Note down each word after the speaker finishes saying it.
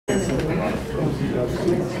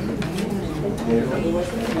Muy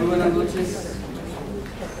buenas noches.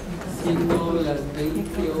 Siendo las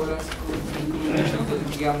 20 horas con 5 minutos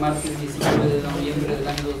del día martes 19 de noviembre del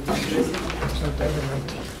año 2013,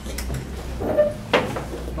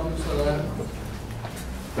 vamos a dar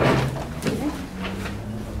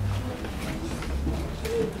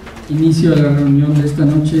inicio a la reunión de esta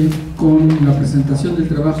noche con la presentación del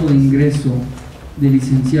trabajo de ingreso del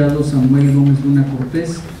licenciado Samuel Gómez Luna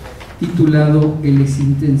Cortés, titulado El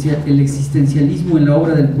existencialismo en la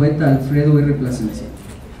obra del poeta Alfredo R. Plasencia.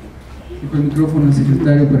 Dejo el micrófono al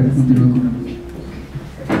secretario para que continúe con la reunión.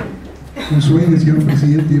 Con su orden, señor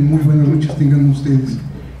presidente, muy buenas noches tengan ustedes.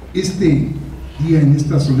 Este día, en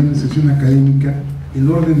esta solemne sesión académica, el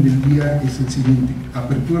orden del día es el siguiente: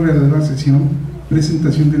 apertura de la sesión,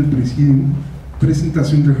 presentación del presidium,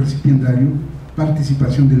 presentación del recipiendario,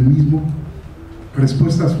 participación del mismo,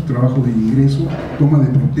 respuesta a su trabajo de ingreso, toma de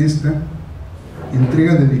protesta,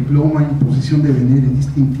 entrega de diploma, imposición de venir y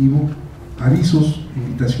distintivo, avisos,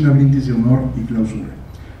 invitación a brindis de honor y clausura.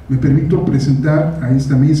 Me permito presentar a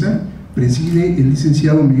esta mesa. Preside el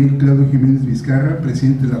licenciado Miguel Claudio Jiménez Vizcarra,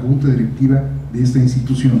 presidente de la Junta Directiva de esta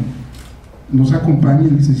institución. Nos acompaña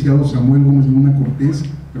el licenciado Samuel Gómez Luna Cortés,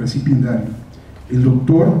 recipiendario. El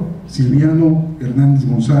doctor Silviano Hernández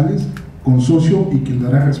González, consocio y quien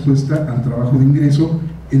dará respuesta al trabajo de ingreso.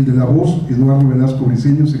 El de la voz, Eduardo Velasco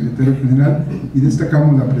Briceño, secretario general, y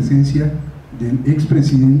destacamos la presencia del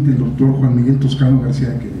expresidente, el doctor Juan Miguel Toscano García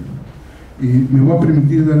de Quevedo. Me voy a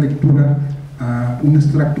permitir dar lectura a un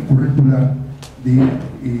extracto curricular de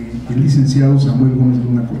el licenciado Samuel Gómez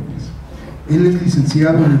Luna Cortés. Él es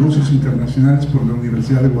licenciado en Negocios Internacionales por la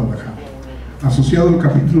Universidad de Guadalajara, asociado al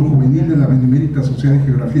capítulo juvenil de la Benemérita Sociedad de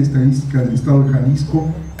Geografía y Estadística del Estado de Jalisco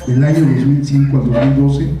del año 2005 al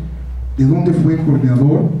 2012, de donde fue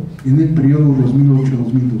coordinador en el periodo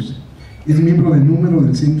 2008-2012. Es miembro del número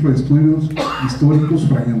del Centro de Estudios Históricos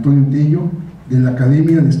Fray Antonio Tello, de la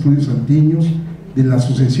Academia de Estudios Salteños, de la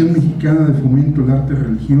Asociación Mexicana de Fomento del Arte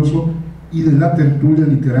Religioso y de la Tertulia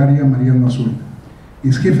Literaria Mariano Azul.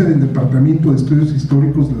 Es jefe del Departamento de Estudios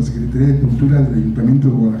Históricos de la Secretaría de Cultura del Ayuntamiento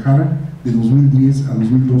de Guadalajara de 2010 a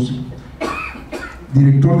 2012.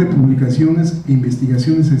 Director de Publicaciones e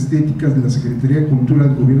Investigaciones Estéticas de la Secretaría de Cultura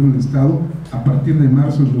del Gobierno del Estado a partir de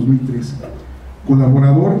marzo del 2013.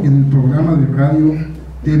 Colaborador en el programa de radio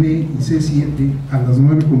TV y C7 a las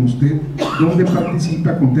 9 con usted, donde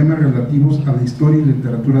participa con temas relativos a la historia y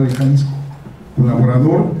literatura de Jalisco.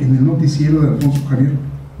 Colaborador en el noticiero de Alfonso Javier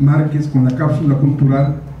Márquez con la cápsula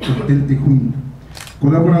cultural Hotel Tejuín.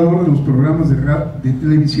 Colaborador de los programas de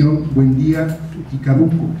televisión Buen Día y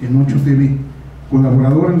Caduco en 8 TV.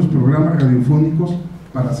 Colaborador en los programas radiofónicos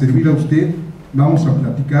Para Servir a Usted, Vamos a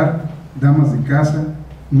Platicar, Damas de Casa,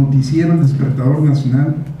 Noticiero El Despertador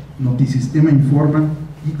Nacional, Notisistema Informa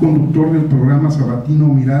y conductor del programa sabatino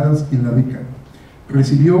Miradas en la Década.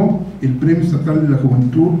 Recibió el Premio Estatal de la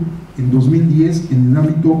Juventud en 2010 en el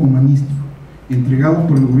ámbito humanístico, entregado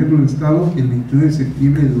por el Gobierno del Estado el 29 de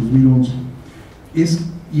septiembre de 2011.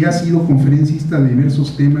 Y ha sido conferencista de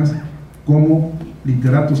diversos temas como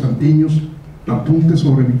literatos salteños, apuntes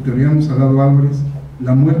sobre Victoriano Salado Álvarez,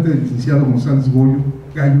 la muerte del licenciado González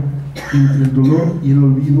Gallo, Entre el dolor y el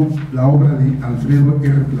olvido, la obra de Alfredo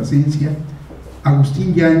R. Plasencia,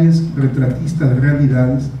 Agustín Yáñez, retratista de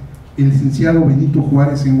realidades, el licenciado Benito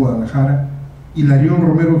Juárez en Guadalajara, Hilarión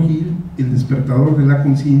Romero Gil, el despertador de la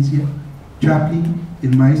conciencia, Chaplin,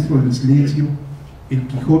 el maestro del silencio, El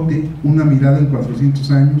Quijote, una mirada en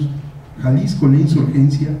 400 años, Jalisco, la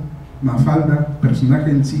insurgencia, Mafalda,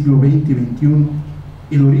 personaje del siglo XX y XXI,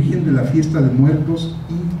 el origen de la fiesta de muertos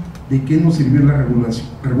y de qué nos sirvió la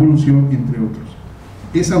revolución, entre otros.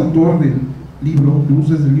 Es autor del libro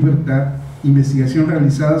Luces de Libertad, investigación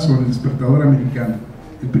realizada sobre el despertador americano,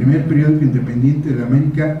 el primer periódico independiente de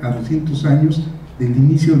América a 200 años del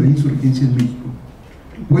inicio de la insurgencia en México.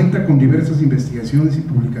 Cuenta con diversas investigaciones y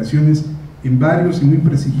publicaciones en varios y muy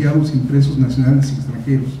prestigiados impresos nacionales y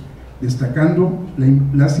extranjeros, destacando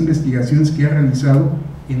las investigaciones que ha realizado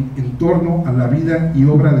en torno a la vida y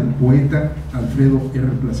obra del poeta Alfredo R.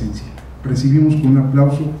 Plasencia. Recibimos con un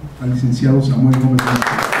aplauso al licenciado Samuel Gómez Luna.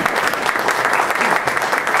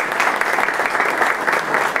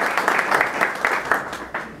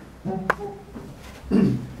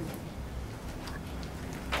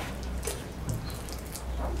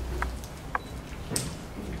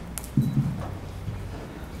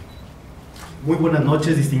 Muy buenas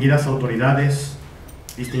noches, distinguidas autoridades,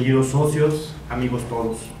 distinguidos socios, amigos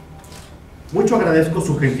todos. Mucho agradezco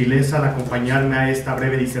su gentileza al acompañarme a esta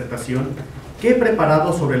breve disertación que he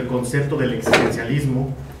preparado sobre el concepto del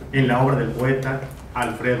existencialismo en la obra del poeta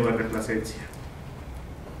Alfredo R. Plasencia.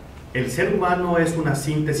 el ser humano es una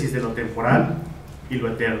síntesis de lo temporal y lo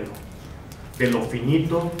eterno, de lo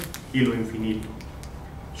finito y lo infinito.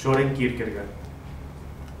 Søren Kierkegaard.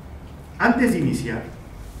 Antes de iniciar,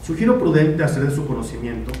 sugiero prudente hacer de su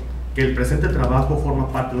conocimiento que el presente trabajo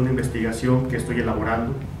forma parte de una investigación que estoy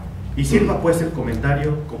elaborando y sirva pues el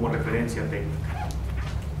comentario como referencia técnica.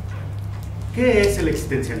 ¿Qué es el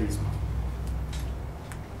existencialismo?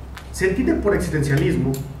 Se entiende por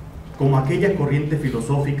existencialismo como aquella corriente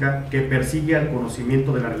filosófica que persigue al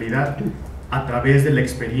conocimiento de la realidad a través de la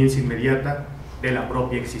experiencia inmediata de la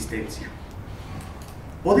propia existencia.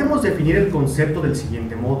 Podemos definir el concepto del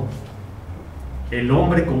siguiente modo: el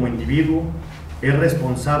hombre como individuo es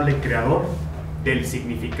responsable creador del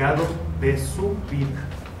significado de su vida.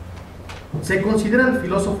 Se considera al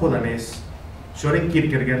filósofo danés Søren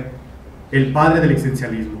Kierkegaard el padre del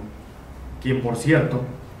existencialismo, quien, por cierto,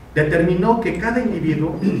 determinó que cada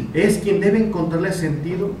individuo es quien debe encontrarle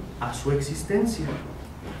sentido a su existencia.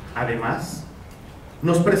 Además,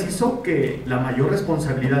 nos precisó que la mayor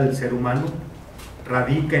responsabilidad del ser humano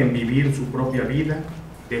radica en vivir su propia vida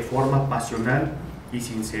de forma pasional y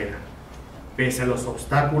sincera, pese a los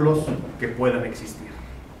obstáculos que puedan existir.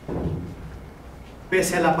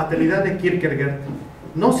 Pese a la paternidad de Kierkegaard,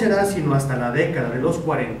 no será sino hasta la década de los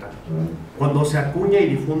 40 cuando se acuña y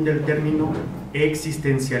difunde el término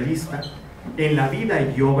existencialista en la vida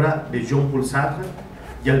y obra de Jean-Paul Sartre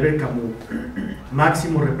y Albert Camus,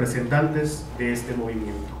 máximos representantes de este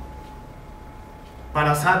movimiento.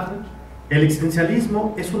 Para Sartre, el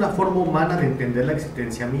existencialismo es una forma humana de entender la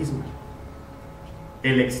existencia misma.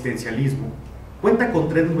 El existencialismo cuenta con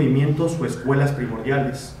 3 movimientos o escuelas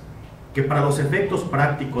primordiales, que para los efectos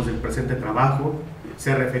prácticos del presente trabajo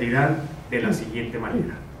se referirán de la siguiente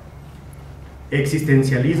manera.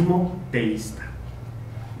 Existencialismo teísta,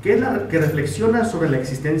 que reflexiona sobre la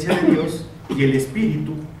existencia de Dios y el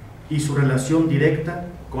espíritu y su relación directa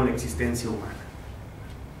con la existencia humana.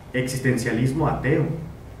 Existencialismo ateo,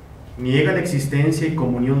 niega la existencia y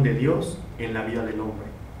comunión de Dios en la vida del hombre.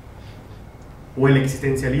 O el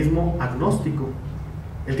existencialismo agnóstico,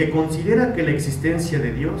 el que considera que la existencia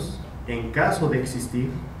de Dios, en caso de existir,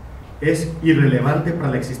 es irrelevante para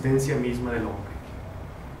la existencia misma del hombre.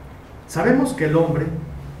 Sabemos que el hombre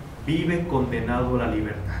vive condenado a la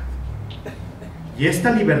libertad, y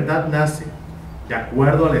esta libertad nace, de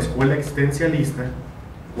acuerdo a la escuela existencialista,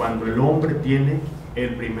 cuando el hombre tiene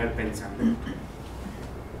el primer pensamiento.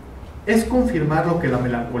 Es confirmar lo que la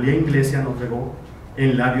melancolía inglesa nos regó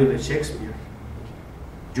en labios de Shakespeare: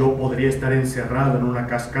 yo podría estar encerrado en una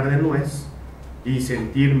cáscara de nuez y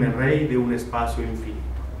sentirme rey de un espacio infinito.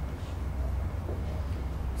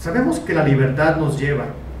 Sabemos que la libertad nos lleva,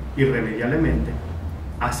 irremediablemente,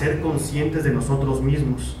 a ser conscientes de nosotros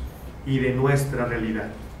mismos y de nuestra realidad.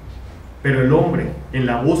 Pero el hombre, en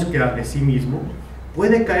la búsqueda de sí mismo,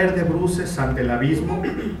 puede caer de bruces ante el abismo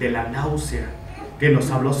de la náusea que nos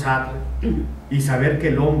habló Sartre, y saber que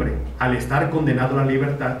el hombre, al estar condenado a la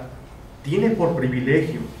libertad, tiene por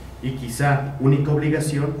privilegio y quizá única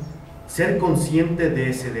obligación ser consciente de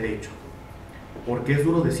ese derecho. Porque es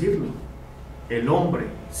duro decirlo, el hombre,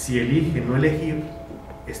 si elige no elegir,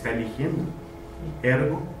 está eligiendo,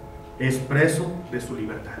 ergo, es preso de su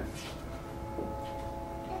libertad.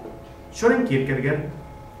 Søren Kierkegaard,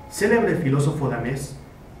 célebre filósofo danés,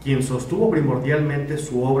 quien sostuvo primordialmente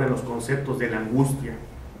su obra en los conceptos de la angustia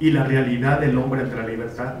y la realidad del hombre ante la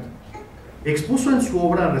libertad, expuso en su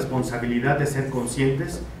obra la responsabilidad de ser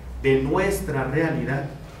conscientes de nuestra realidad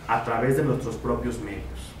a través de nuestros propios medios.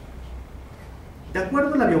 De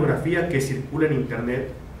acuerdo a la biografía que circula en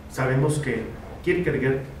internet, sabemos que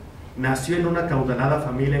Kierkegaard nació en una acaudalada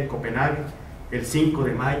familia en Copenhague el 5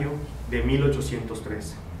 de mayo de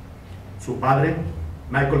 1813. Su padre,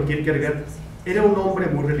 Michael Kierkegaard, era un hombre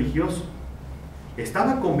muy religioso.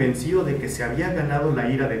 Estaba convencido de que se había ganado la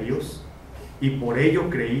ira de Dios y por ello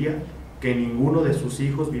creía que ninguno de sus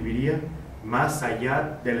hijos viviría más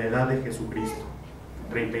allá de la edad de Jesucristo,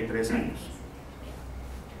 33 años.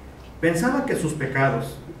 Pensaba que sus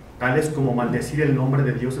pecados, tales como maldecir el nombre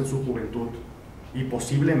de Dios en su juventud y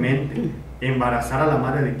posiblemente embarazar a la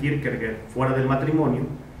madre de Kierkegaard fuera del matrimonio,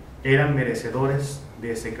 eran merecedores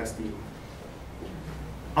de ese castigo.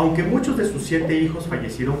 Aunque muchos de sus 7 hijos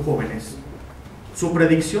fallecieron jóvenes, su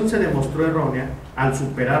predicción se demostró errónea al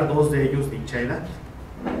superar 2 de ellos dicha edad.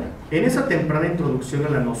 En esa temprana introducción a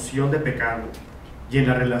la noción de pecado y en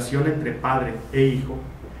la relación entre padre e hijo,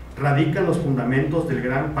 radican los fundamentos de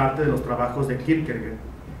gran parte de los trabajos de Kierkegaard,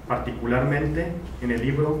 particularmente en el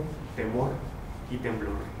libro Temor y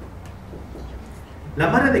Temblor. La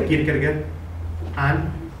madre de Kierkegaard, Anne,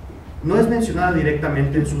 no es mencionada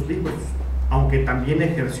directamente en sus libros, aunque también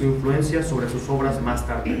ejerció influencia sobre sus obras más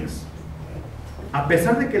tardías. A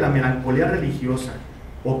pesar de que la melancolía religiosa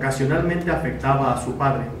ocasionalmente afectaba a su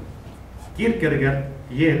padre, Kierkegaard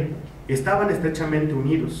y él estaban estrechamente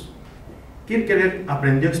unidos. Kierkegaard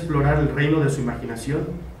aprendió a explorar el reino de su imaginación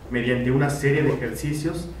mediante una serie de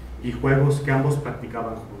ejercicios y juegos que ambos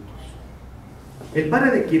practicaban juntos. El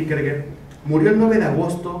padre de Kierkegaard murió el 9 de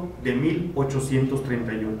agosto de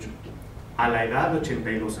 1838, a la edad de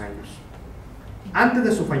 82 años. Antes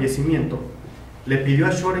de su fallecimiento, le pidió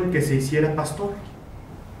a Søren que se hiciera pastor.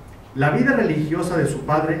 La vida religiosa de su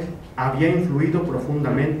padre había influido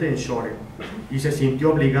profundamente en Søren y se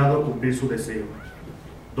sintió obligado a cumplir su deseo.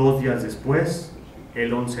 2 días después,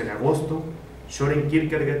 el 11 de agosto, Søren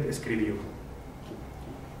Kierkegaard escribió: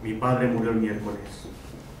 mi padre murió el miércoles.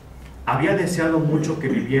 Había deseado mucho que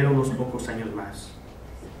viviera unos pocos años más,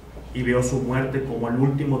 y veo su muerte como el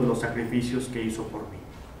último de los sacrificios que hizo por mí.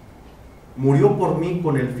 Murió por mí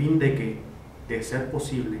con el fin de que, de ser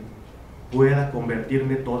posible, pueda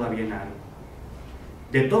convertirme todavía en algo.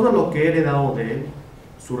 De todo lo que he heredado de él,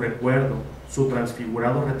 su recuerdo, su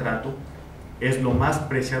transfigurado retrato, es lo más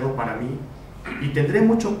preciado para mí, y tendré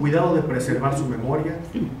mucho cuidado de preservar su memoria,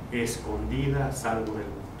 escondida a salvo del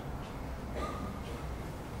mundo.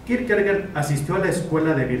 Kierkegaard asistió a la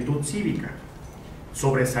Escuela de Virtud Cívica,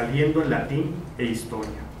 sobresaliendo en latín e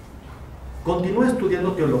historia. Continuó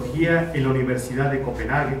estudiando teología en la Universidad de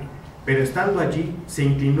Copenhague, pero estando allí se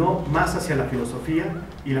inclinó más hacia la filosofía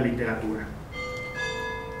y la literatura.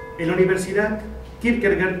 En la universidad,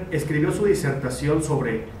 Kierkegaard escribió su disertación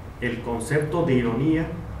sobre el concepto de ironía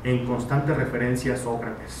en constante referencia a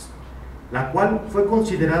Sócrates, la cual fue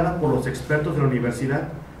considerada por los expertos de la universidad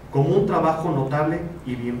como un trabajo notable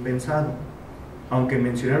y bien pensado, aunque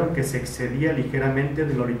mencionaron que se excedía ligeramente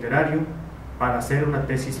de lo literario para hacer una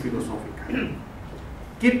tesis filosófica.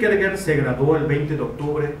 Kierkegaard se graduó el 20 de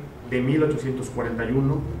octubre de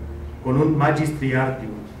 1841 con un Magistri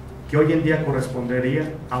Artium, que hoy en día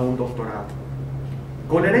correspondería a un doctorado.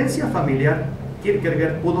 Con herencia familiar,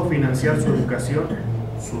 Kierkegaard pudo financiar su educación,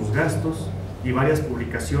 sus gastos y varias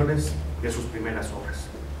publicaciones de sus primeras obras.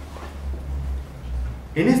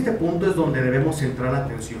 En este punto es donde debemos centrar la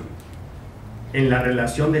atención, en la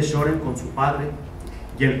relación de Søren con su padre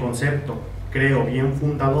y el concepto, creo bien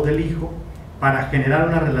fundado, del hijo, para generar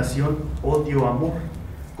una relación odio-amor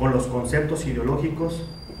con los conceptos ideológicos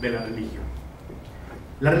de la religión.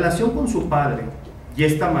 La relación con su padre y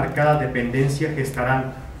esta marcada dependencia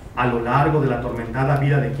gestarán a lo largo de la atormentada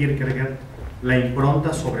vida de Kierkegaard la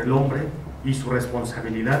impronta sobre el hombre y su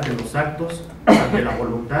responsabilidad en los actos ante la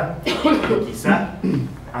voluntad y quizá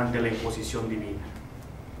ante la imposición divina.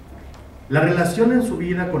 La relación en su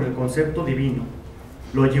vida con el concepto divino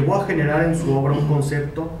lo llevó a generar en su obra un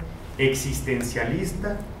concepto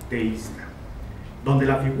existencialista teísta, donde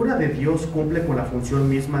la figura de Dios cumple con la función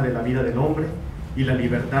misma de la vida del hombre y la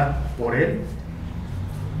libertad por él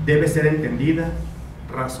debe ser entendida,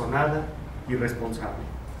 razonada y responsable.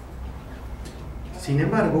 Sin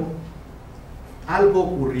embargo, algo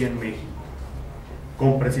ocurría en México,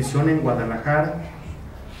 con precisión en Guadalajara,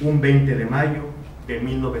 un 20 de mayo de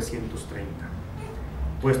 1930,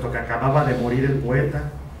 puesto que acababa de morir el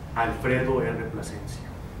poeta Alfredo R. Plasencia.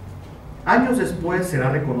 Años después será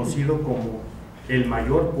reconocido como el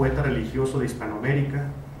mayor poeta religioso de Hispanoamérica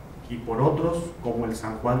y por otros como el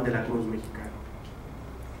San Juan de la Cruz mexicano.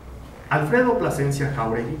 Alfredo Plasencia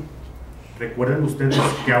Jáuregui, recuerden ustedes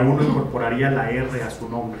que aún no incorporaría la R a su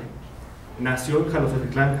nombre, nació en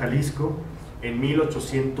Jalostotitlán, Jalisco, en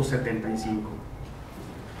 1875.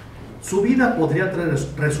 Su vida podría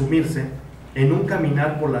resumirse en un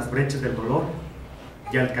caminar por las brechas del dolor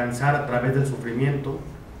y alcanzar a través del sufrimiento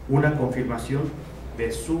una confirmación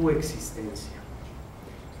de su existencia.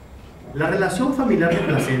 La relación familiar de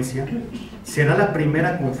Plasencia será la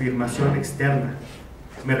primera confirmación externa.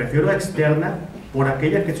 Me refiero a externa por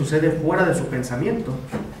aquella que sucede fuera de su pensamiento,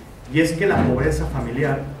 y es que la pobreza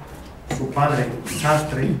familiar, su padre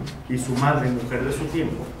sastre y su madre mujer de su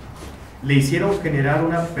tiempo, le hicieron generar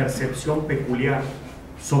una percepción peculiar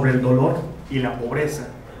sobre el dolor y la pobreza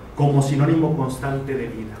como sinónimo constante de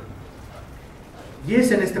vida. Y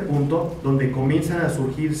es en este punto donde comienzan a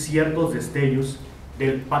surgir ciertos destellos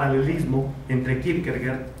del paralelismo entre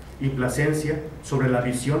Kierkegaard y Plasencia sobre la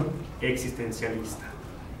visión existencialista.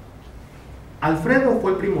 Alfredo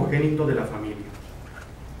fue el primogénito de la familia.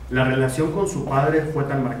 La relación con su padre fue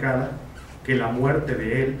tan marcada que la muerte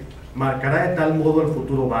de él marcará de tal modo el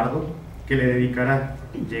futuro bardo que le dedicará,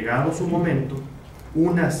 llegado su momento,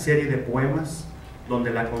 una serie de poemas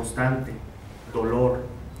donde la constante, dolor,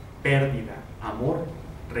 pérdida, amor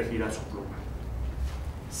regirá su pluma.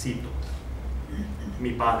 Cito: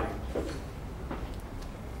 mi padre,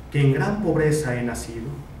 que en gran pobreza he nacido,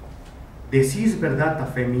 decís verdad a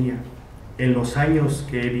fe mía, en los años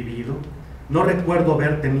que he vivido, no recuerdo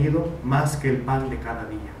haber tenido más que el pan de cada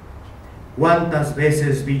día. Cuántas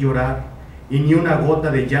veces vi llorar y ni una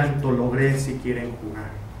gota de llanto logré siquiera enjugar.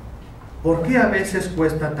 ¿Por qué a veces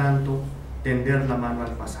cuesta tanto tender la mano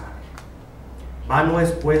al pasar? Vano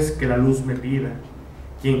es pues que la luz me pida,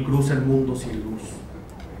 quien cruza el mundo sin luz.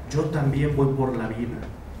 Yo también voy por la vida,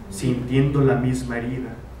 sintiendo la misma herida,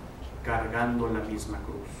 cargando la misma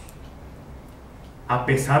cruz. A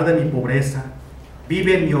pesar de mi pobreza,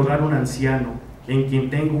 vive en mi hogar un anciano, en quien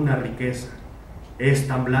tengo una riqueza. Es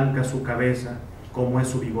tan blanca su cabeza como es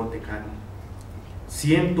su bigote cano.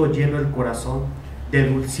 Siento lleno el corazón de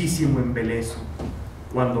dulcísimo embeleso,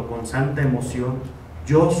 cuando con santa emoción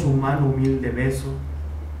yo su mano humilde beso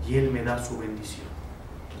y él me da su bendición.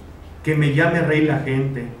 Que me llame rey la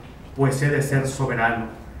gente, pues he de ser soberano,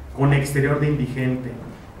 con exterior de indigente,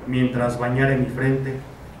 mientras bañara en mi frente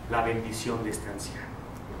la bendición de este anciano.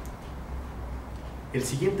 El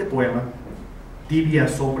siguiente poema, Tibia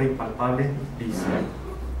sombra impalpable, dice: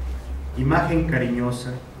 imagen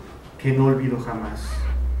cariñosa que no olvido jamás,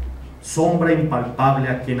 sombra impalpable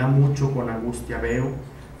a quien ha mucho con angustia veo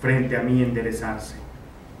frente a mí enderezarse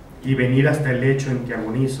y venir hasta el lecho en que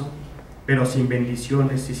agonizo, pero sin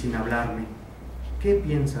bendiciones y sin hablarme. ¿Qué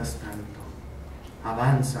piensas tanto?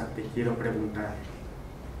 Avanza, te quiero preguntar,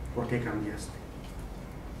 ¿por qué cambiaste?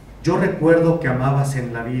 Yo recuerdo que amabas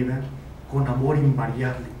en la vida con amor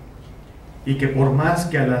invariable, y que por más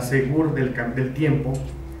que al asegur del tiempo,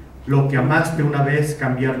 lo que amaste una vez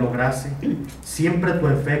cambiar lograse, siempre tu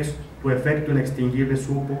efecto inextinguible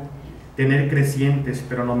supo tener crecientes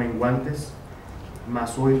pero no menguantes,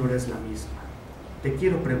 mas hoy no eres la misma. Te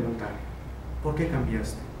quiero preguntar, ¿por qué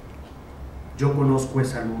cambiaste? Yo conozco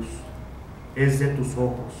esa luz, es de tus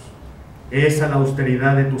ojos, esa la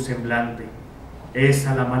austeridad de tu semblante,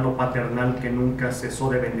 esa la mano paternal que nunca cesó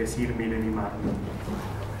de bendecirme y de mimarme.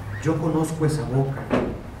 Yo conozco esa boca,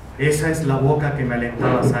 esa es la boca que me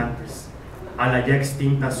alentabas antes, a la ya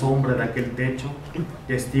extinta sombra de aquel techo,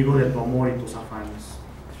 testigo de tu amor y tus afanes.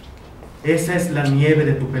 Esa es la nieve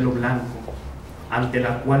de tu pelo blanco, ante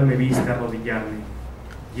la cual me viste arrodillarme,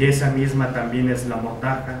 y esa misma también es la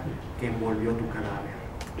mortaja que envolvió tu cadáver.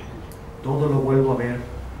 Todo lo vuelvo a ver,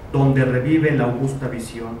 donde revive la augusta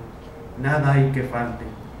visión. Nada hay que falte,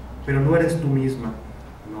 pero no eres tú misma.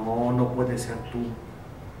 No, no puedes ser tú.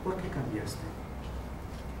 ¿Por qué cambiaste?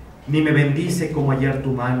 Ni me bendice como ayer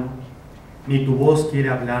tu mano, ni tu voz quiere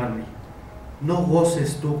hablarme. No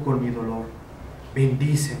goces tú con mi dolor.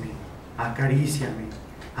 Bendíceme, acaríciame,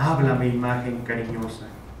 háblame, imagen cariñosa,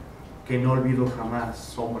 que no olvido jamás,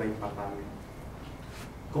 sombra impalpable.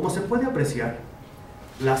 Como se puede apreciar,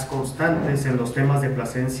 las constantes en los temas de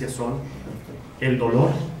Plasencia son el dolor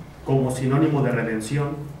como sinónimo de redención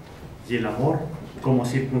y el amor como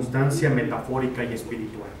circunstancia metafórica y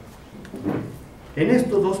espiritual. En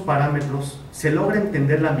estos dos parámetros se logra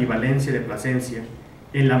entender la ambivalencia de Plasencia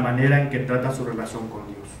en la manera en que trata su relación con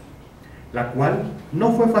Dios, la cual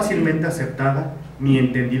no fue fácilmente aceptada ni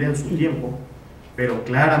entendida en su tiempo, pero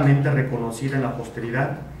claramente reconocida en la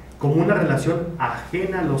posteridad como una relación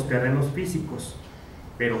ajena a los terrenos físicos,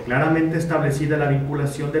 pero claramente establecida la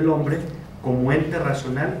vinculación del hombre como ente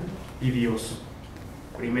racional y Dios,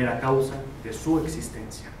 primera causa de su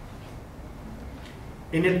existencia.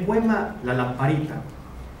 En el poema La lamparita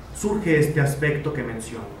surge este aspecto que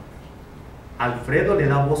menciono. Alfredo le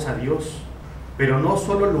da voz a Dios, pero no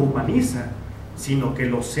solo lo humaniza, sino que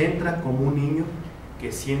lo centra como un niño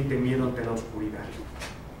que siente miedo ante la oscuridad.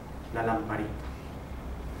 La lamparita.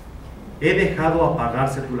 He dejado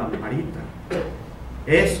apagarse tu lamparita.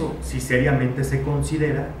 Eso, si seriamente se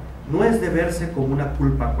considera, no es de verse como una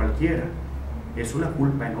culpa cualquiera, es una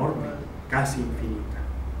culpa enorme, casi infinita.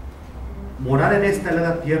 Morar en esta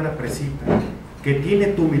helada tierra precita, que tiene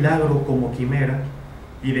tu milagro como quimera,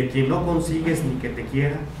 y de quien no consigues ni que te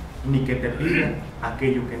quiera, ni que te pida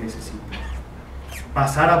aquello que necesitas.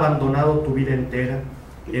 Pasar abandonado tu vida entera,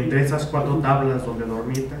 entre esas cuatro tablas donde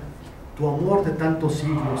dormita, tu amor de tantos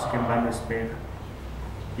siglos que en vano espera,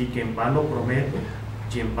 y que en vano promete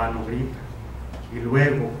y en vano grita, y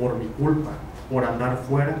luego, por mi culpa, por andar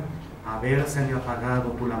fuera, habérseme apagado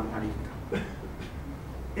tu lamparita.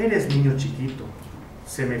 Eres niño chiquito,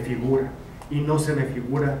 se me figura, y no se me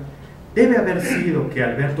figura, debe haber sido que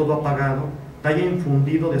al ver todo apagado, te haya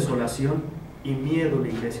infundido desolación y miedo la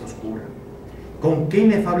iglesia oscura. Con qué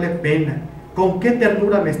inefable pena, con qué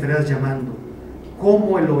ternura me estarías llamando,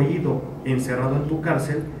 cómo el oído, encerrado en tu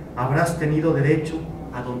cárcel, habrás tenido derecho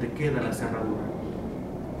a donde queda la cerradura.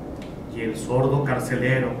 Y el sordo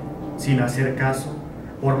carcelero, sin hacer caso,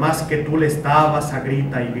 por más que tú le estabas a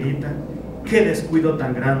grita y grita, qué descuido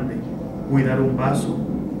tan grande, cuidar un vaso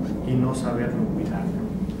y no saberlo cuidar.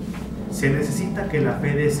 Se necesita que la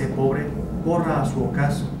fe de ese pobre corra a su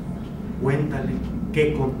ocaso. Cuéntale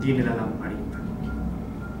qué contiene la lamparita.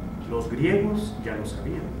 Los griegos ya lo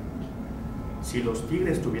sabían. Si los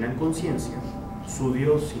tigres tuvieran conciencia, su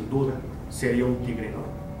dios, sin duda, sería un tigre enorme.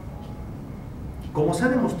 Como se ha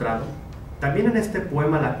demostrado, también en este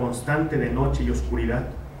poema la constante de noche y oscuridad,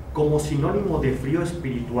 como sinónimo de frío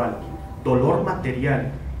espiritual, dolor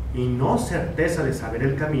material y no certeza de saber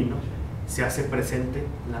el camino, se hace presente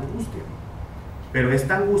la angustia. Pero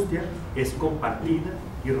esta angustia es compartida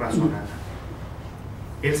y razonada.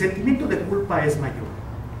 El sentimiento de culpa es mayor,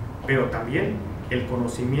 pero también el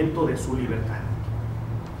conocimiento de su libertad.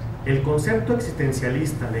 El concepto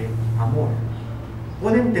existencialista de amor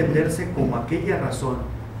puede entenderse como aquella razón,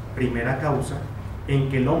 primera causa, en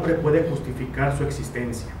que el hombre puede justificar su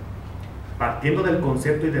existencia. Partiendo del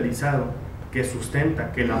concepto idealizado que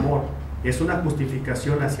sustenta que el amor es una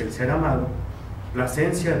justificación hacia el ser amado,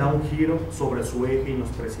 Plasencia da un giro sobre su eje y nos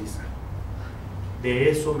precisa: de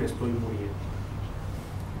eso me estoy muriendo.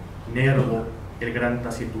 Nervo, el gran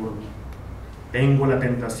taciturno, tengo la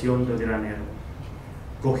tentación de odiar a Nervo.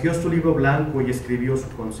 Cogió su libro blanco y escribió su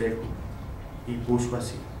consejo, y puso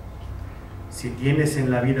así: si tienes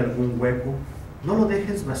en la vida algún hueco, no lo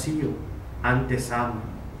dejes vacío, antes ama,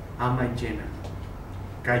 ama y llena.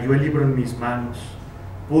 Cayó el libro en mis manos,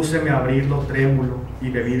 púseme a abrirlo trémulo y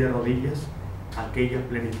bebí de rodillas aquella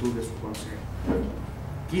plenitud de su consejo.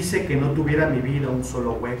 Quise que no tuviera mi vida un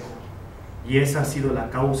solo hueco, y esa ha sido la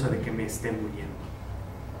causa de que me esté muriendo.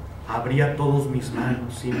 Abría todos mis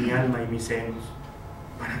manos y mi alma y mis senos.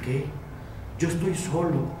 ¿Para qué? Yo estoy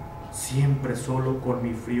solo, siempre solo, con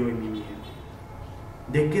mi frío y mi miedo.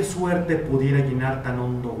 ¿De qué suerte pudiera llenar tan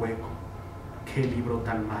hondo hueco? ¿Qué libro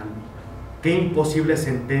tan malo? ¿Qué imposible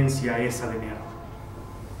sentencia esa de Nervo?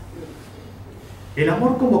 El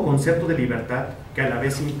amor como concepto de libertad, que a la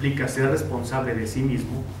vez implica ser responsable de sí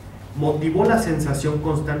mismo, motivó la sensación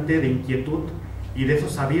constante de inquietud y de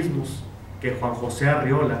esos abismos que Juan José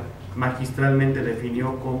Arriola magistralmente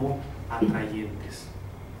definió como atrayentes.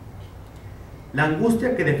 La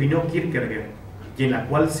angustia que definió Kierkegaard, y en la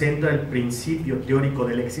cual centra el principio teórico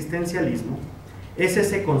del existencialismo, es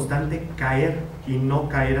ese constante caer y no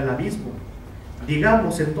caer al abismo.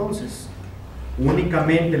 Digamos entonces,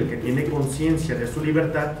 únicamente el que tiene conciencia de su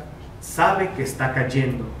libertad sabe que está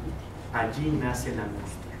cayendo. Allí nace la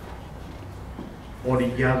angustia,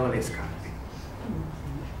 orillado al escape.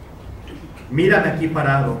 Mírame aquí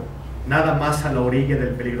parado, nada más a la orilla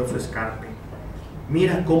del peligroso escarpe.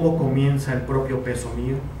 Mira cómo comienza el propio peso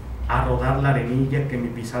mío a rodar la arenilla que mi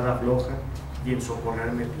pisada afloja y en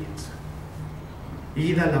socorrerme piensa.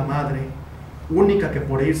 Ida la madre, única que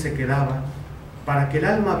por ir se quedaba, para que el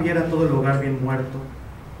alma viera todo el hogar bien muerto,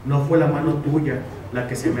 no fue la mano tuya la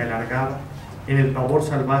que se me alargaba en el pavor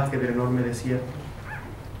salvaje del enorme desierto.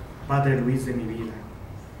 Padre Luis de mi vida,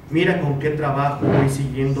 mira con qué trabajo voy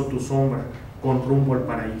siguiendo tu sombra con rumbo al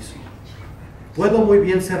paraíso. Puedo muy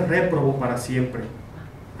bien ser réprobo para siempre.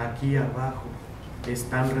 Aquí abajo es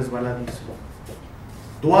tan resbaladizo.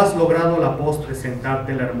 Tú has logrado a la postre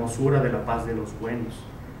sentarte en la hermosura de la paz de los buenos.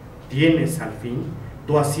 Tienes, al fin,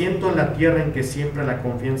 tu asiento en la tierra en que siempre la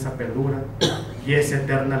confianza perdura y es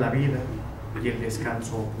eterna la vida y el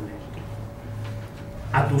descanso opulento.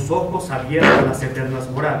 A tus ojos abiertas las eternas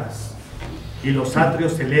moradas y los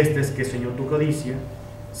atrios celestes que soñó tu codicia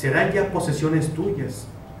serán ya posesiones tuyas,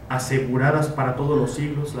 aseguradas para todos los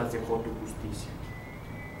siglos las dejó tu justicia.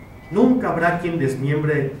 Nunca habrá quien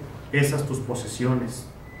desmiembre esas tus posesiones.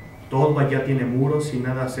 Todo allá tiene muros y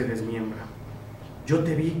nada se desmiembra. Yo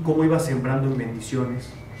te vi cómo ibas sembrando en bendiciones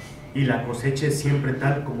y la cosecha es siempre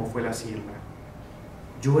tal como fue la siembra.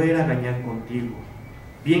 Yo era gañán contigo,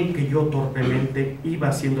 bien que yo torpemente iba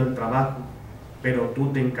haciendo el trabajo, pero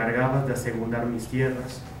tú te encargabas de asegundar mis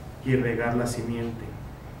tierras y regar la simiente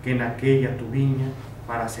que en aquella tu viña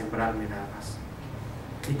para sembrar me dabas.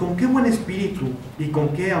 Y con qué buen espíritu y con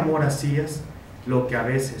qué amor hacías lo que a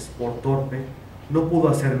veces, por torpe, no pudo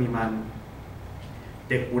hacer mi mano.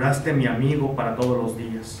 Te juraste mi amigo para todos los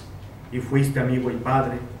días, y fuiste amigo y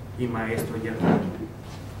padre, y maestro y hermano.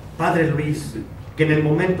 Padre Luis, que en el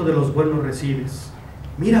momento de los buenos recibes,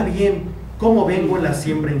 mira bien cómo vengo en la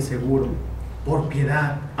siembra inseguro, por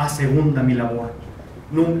piedad, asegunda mi labor.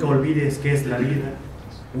 Nunca olvides que es la vida,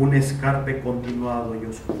 un escarpe continuado y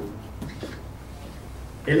oscuro.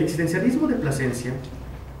 El existencialismo de Plasencia,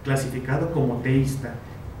 clasificado como teísta,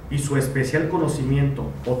 y su especial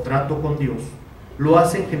conocimiento o trato con Dios, lo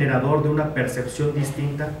hacen generador de una percepción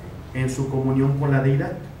distinta en su comunión con la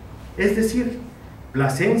deidad. Es decir,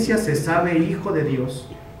 Plasencia se sabe hijo de Dios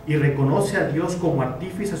y reconoce a Dios como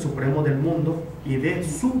artífice supremo del mundo y de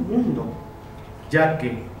su mundo, ya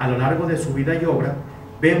que a lo largo de su vida y obra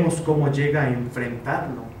vemos cómo llega a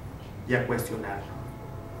enfrentarlo y a cuestionarlo.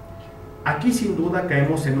 Aquí sin duda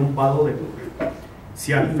caemos en un palo de duda.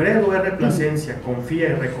 Si Alfredo R. Plasencia confía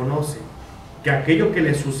y reconoce que aquello que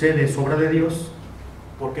le sucede es obra de Dios,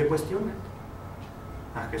 ¿por qué cuestiona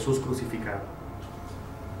a Jesús crucificado?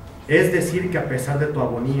 Es decir, que a pesar de tu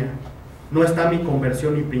agonía, no está mi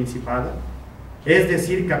conversión ni principada. Es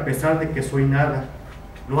decir, que a pesar de que soy nada,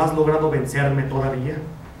 no has logrado vencerme todavía.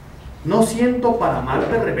 No siento para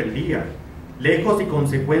amarte rebeldía, lejos de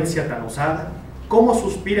consecuencia tan osada, como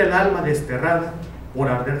suspira el alma desterrada por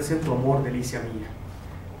arderse en tu amor, delicia mía.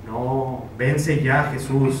 No, vence ya,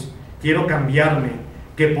 Jesús, quiero cambiarme,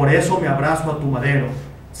 que por eso me abrazo a tu madero,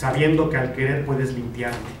 sabiendo que al querer puedes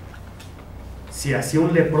limpiarme. Si así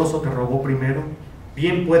un leproso te rogó primero,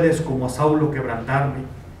 bien puedes como a Saulo quebrantarme,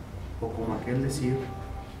 o como aquel decir,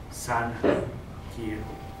 sana, quiero.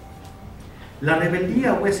 La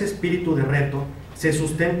rebeldía o ese espíritu de reto se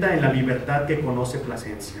sustenta en la libertad que conoce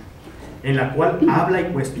Plasencia, en la cual habla y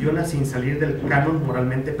cuestiona sin salir del canon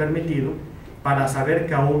moralmente permitido, para saber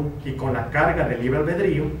que aún y con la carga del libre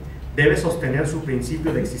albedrío, debe sostener su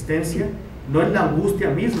principio de existencia, no en la angustia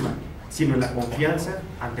misma, sino en la confianza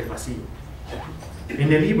ante el vacío.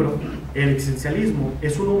 En el libro El existencialismo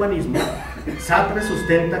es un humanismo, Sartre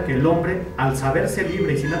sustenta que el hombre, al saberse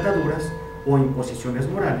libre y sin ataduras o imposiciones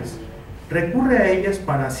morales, recurre a ellas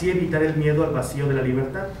para así evitar el miedo al vacío de la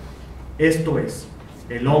libertad. Esto es,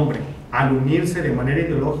 el hombre, al unirse de manera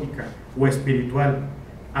ideológica o espiritual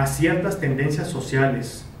a ciertas tendencias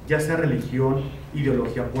sociales, ya sea religión,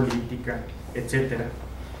 ideología política, etc.,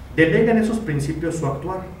 delega en esos principios su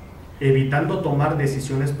actuar, evitando tomar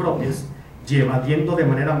decisiones propias y evadiendo de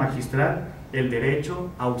manera magistral el derecho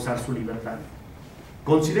a usar su libertad.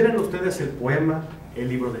 Consideren ustedes el poema El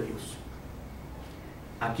libro de Dios.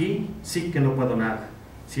 Aquí sí que no puedo nada,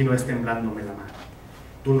 si no es temblándome la mano.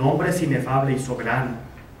 Tu nombre es inefable y soberano,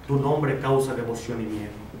 tu nombre causa devoción y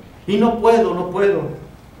miedo. Y no puedo,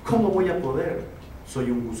 ¿cómo voy a poder?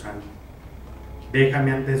 Soy un gusano.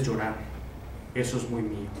 Déjame antes llorar, eso es muy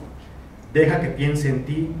mío. Deja que piense en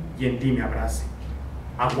ti y en ti me abrace.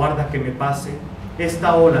 Aguarda que me pase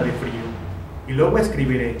esta ola de frío y luego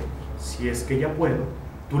escribiré, si es que ya puedo,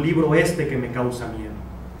 tu libro este que me causa miedo.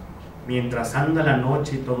 Mientras anda la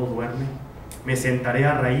noche y todo duerme, me sentaré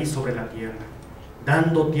a raíz sobre la tierra,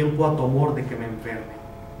 dando tiempo a tu amor de que me enferme.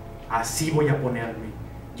 Así voy a ponerme,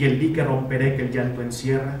 y el dique romperé que el llanto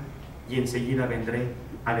encierra, y enseguida vendré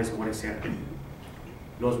a desmorecerme.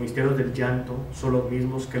 Los misterios del llanto son los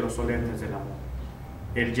mismos que los solemnes del amor.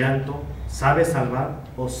 El llanto sabe salvar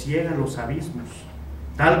o ciega los abismos,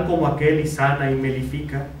 tal como aquel y sana y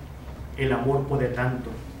melifica. El amor puede tanto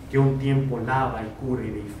que un tiempo lava y cura y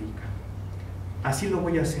deifica. Así lo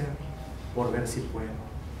voy a hacer, por ver si puedo,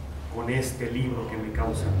 con este libro que me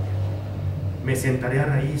causa miedo. Me sentaré a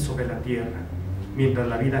raíz sobre la tierra, mientras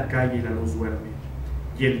la vida calle y la luz duerme,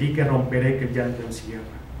 y el dique romperé que el llanto encierra.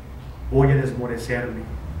 Voy a desmorecerme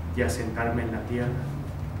y a sentarme en la tierra,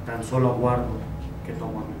 tan solo aguardo que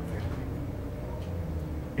tomo a mi enferme.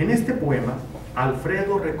 En este poema,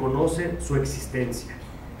 Alfredo reconoce su existencia,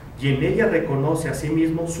 y en ella reconoce a sí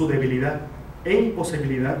mismo su debilidad e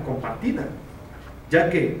imposibilidad compartida, ya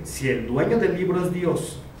que si el dueño del libro es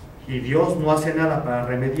Dios, y Dios no hace nada para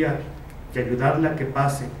remediar y ayudarle a que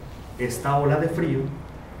pase esta ola de frío,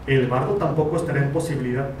 el bardo tampoco estará en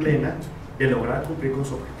posibilidad plena de lograr cumplir con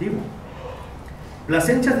su objetivo.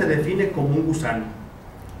 Plasencia se define como un gusano,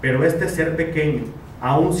 pero este ser pequeño,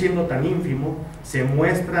 aún siendo tan ínfimo, se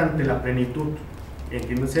muestra ante la plenitud,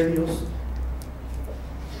 entiéndose Dios.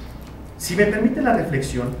 Si me permite la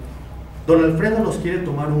reflexión, don Alfredo nos quiere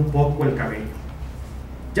tomar un poco el cabello,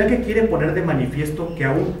 ya que quiere poner de manifiesto que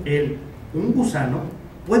aún él, un gusano,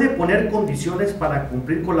 puede poner condiciones para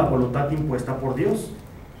cumplir con la voluntad impuesta por Dios.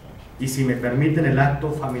 Y si me permiten el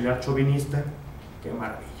acto familiar chauvinista, ¡qué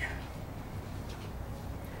maravilla!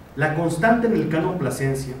 La constante en el canon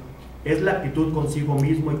Plasencia es la actitud consigo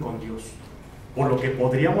mismo y con Dios, por lo que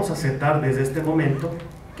podríamos aceptar desde este momento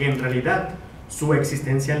que en realidad su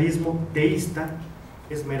existencialismo teísta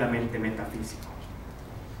es meramente metafísico.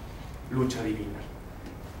 Lucha divina.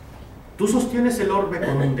 Tú sostienes el orbe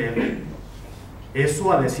con un dedo.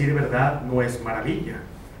 Eso, a decir verdad, no es maravilla.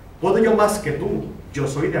 Puedo yo más que tú, yo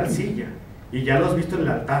soy de arcilla, y ya lo has visto en el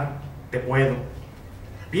altar, te puedo.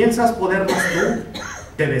 ¿Piensas poder más tú?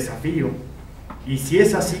 Te desafío. Y si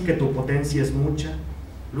es así que tu potencia es mucha,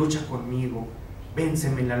 lucha conmigo,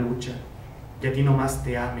 vénceme en la lucha, que a ti nomás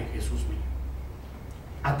te ame, Jesús mío.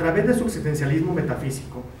 A través de su existencialismo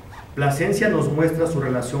metafísico, Plasencia nos muestra su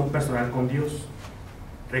relación personal con Dios.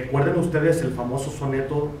 Recuerden ustedes el famoso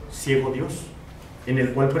soneto Ciego Dios, en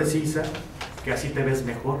el cual precisa que así te ves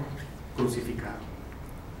mejor crucificado.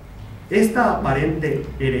 Esta aparente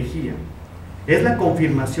herejía es la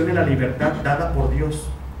confirmación de la libertad dada por Dios,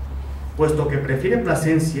 puesto que prefiere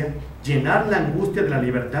Plasencia llenar la angustia de la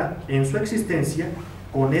libertad en su existencia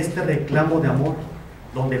con este reclamo de amor,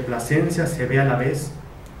 donde Plasencia se ve a la vez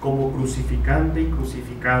como crucificante y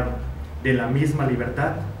crucificado de la misma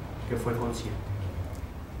libertad que fue consciente.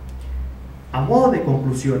 A modo de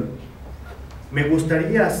conclusión, me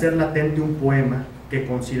gustaría hacer latente un poema que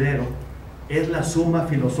considero es la suma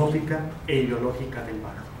filosófica e ideológica del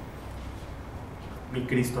bardo. Mi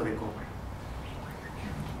Cristo de cobre.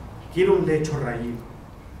 Quiero un lecho raído,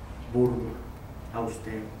 burdo,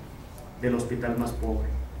 austero, del hospital más pobre.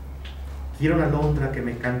 Quiero una alondra que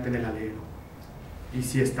me cante en el alero. Y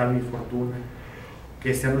si está mi fortuna,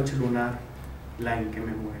 que sea noche lunar la en que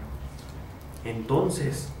me muero.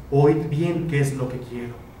 Entonces, oíd bien qué es lo que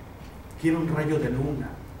quiero. Quiero un rayo de luna,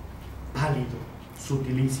 pálido,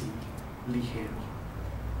 sutilísimo, ligero.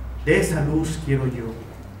 De esa luz quiero yo,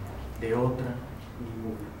 de otra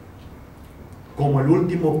ninguna. Como el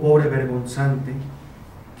último pobre vergonzante,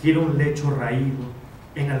 quiero un lecho raído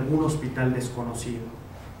en algún hospital desconocido,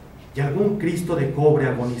 y algún Cristo de cobre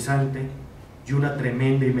agonizante, y una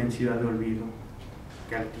tremenda inmensidad de olvido,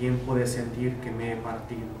 que al tiempo de sentir que me he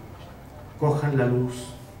partido, cojan la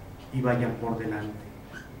luz y vayan por delante.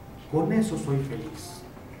 Con eso soy feliz,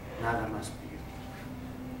 nada más pido.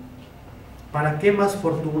 ¿Para qué más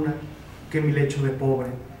fortuna que mi lecho de pobre,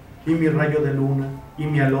 y mi rayo de luna, y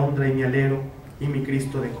mi alondra y mi alero, y mi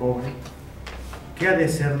Cristo de cobre? ¿Qué ha de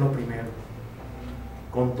ser lo primero?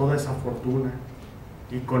 Con toda esa fortuna,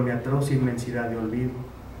 y con mi atroz inmensidad de olvido,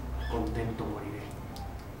 contento moriré,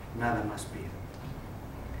 nada más pido.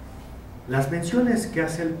 Las menciones que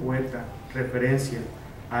hace el poeta referencia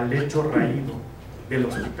al lecho raído del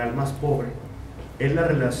hospital más pobre es la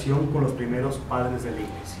relación con los primeros padres de la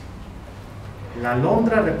Iglesia. La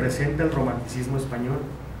alondra representa el romanticismo español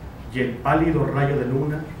y el pálido rayo de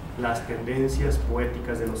luna las tendencias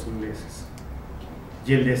poéticas de los ingleses.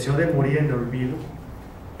 Y el deseo de morir en el olvido,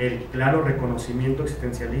 el claro reconocimiento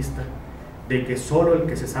existencialista de que solo el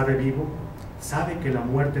que se sabe vivo sabe que la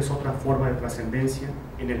muerte es otra forma de trascendencia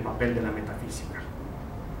en el papel de la metafísica.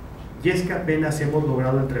 Y es que apenas hemos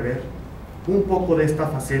logrado entrever un poco de esta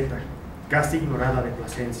faceta casi ignorada de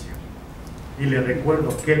Plasencia. Y le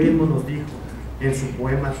recuerdo que él mismo nos dijo en su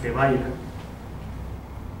poema Te baila: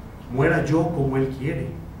 muera yo como él quiere,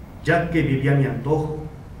 ya que viví a mi antojo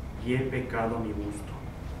y he pecado a mi gusto.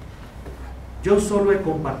 Yo solo he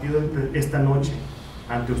compartido esta noche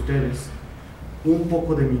ante ustedes un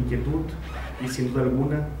poco de mi inquietud y sin duda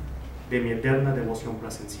alguna de mi eterna devoción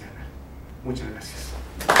plasenciana. Muchas gracias.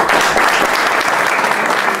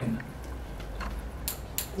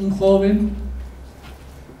 Un joven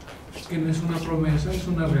que no es una promesa, es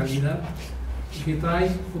una realidad, y que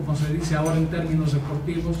trae, como se dice ahora en términos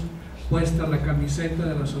deportivos, puesta la camiseta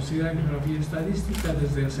de la Sociedad de Geografía y Estadística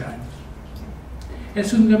desde hace años.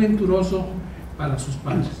 Es un aventuroso para sus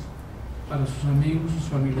padres, para sus amigos, sus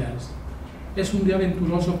familiares. Es un día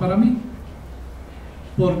aventuroso para mí,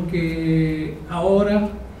 porque ahora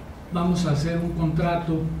vamos a hacer un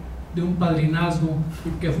contrato de un padrinazgo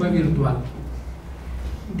que fue virtual.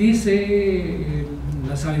 Dice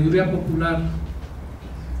la sabiduría popular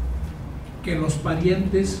que los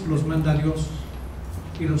parientes los manda Dios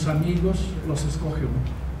y los amigos los escoge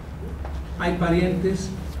uno. Hay parientes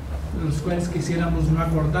de los cuales quisiéramos no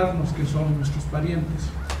acordarnos que son nuestros parientes.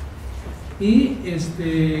 Y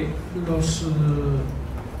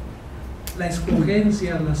la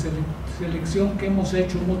escogencia, la selección que hemos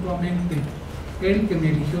hecho mutuamente, él que me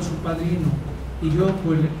eligió su padrino y yo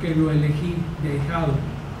que lo elegí de ahijado,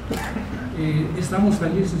 estamos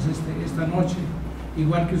felices esta noche,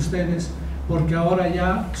 igual que ustedes, porque ahora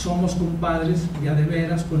ya somos compadres, ya de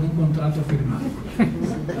veras, con un contrato firmado.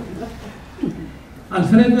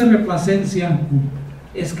 Alfredo R. Plasencia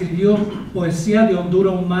escribió poesía de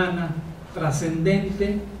hondura humana,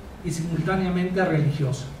 trascendente y simultáneamente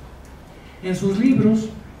religiosa. En sus libros,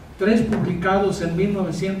 3 publicados en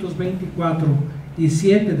 1924 y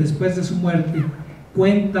 7 después de su muerte,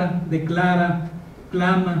 cuenta, declara,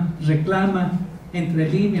 clama, reclama, entre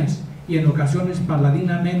líneas y en ocasiones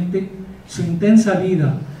paladinamente, su intensa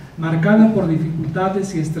vida, marcada por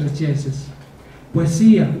dificultades y estrecheces.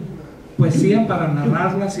 Poesía para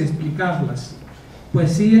narrarlas y explicarlas,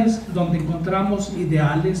 poesías donde encontramos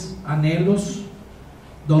ideales, anhelos,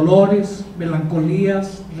 dolores,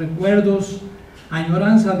 melancolías, recuerdos,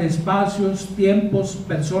 añoranza de espacios, tiempos,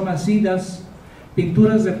 personas idas,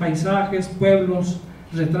 pinturas de paisajes, pueblos,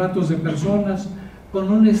 retratos de personas, con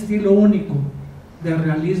un estilo único de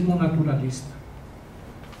realismo naturalista.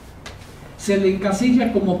 Se le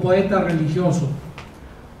encasilla como poeta religioso,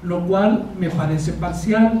 lo cual me parece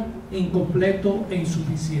parcial, incompleto e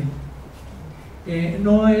insuficiente.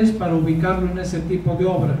 No es para ubicarlo en ese tipo de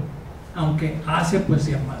obra, aunque hace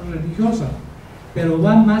poesía más religiosa, pero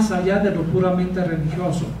va más allá de lo puramente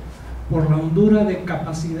religioso, por la hondura de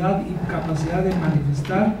capacidad de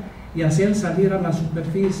manifestar y hacer salir a la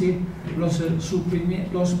superficie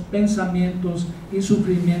los pensamientos y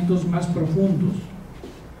sufrimientos más profundos,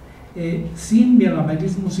 sin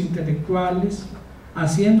malabarismos intelectuales,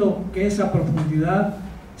 haciendo que esa profundidad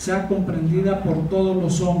sea comprendida por todos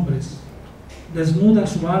los hombres. Desnuda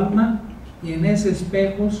su alma y en ese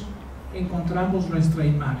espejo encontramos nuestra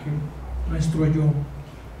imagen, nuestro yo.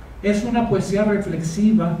 Es una poesía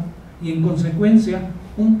reflexiva y en consecuencia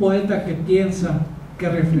un poeta que piensa, que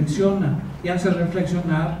reflexiona y hace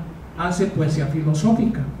reflexionar, hace poesía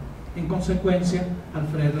filosófica. En consecuencia,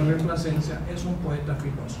 Alfredo R. Plasencia es un poeta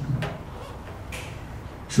filósofo.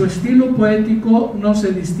 Su estilo poético no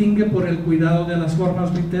se distingue por el cuidado de las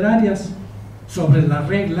formas literarias. Sobre las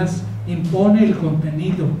reglas impone el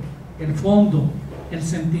contenido, el fondo, el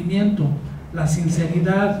sentimiento, la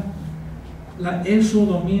sinceridad. Eso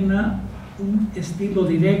domina un estilo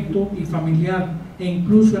directo y familiar e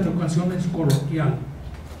incluso en ocasiones coloquial,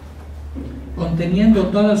 conteniendo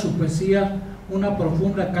toda su poesía una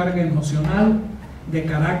profunda carga emocional de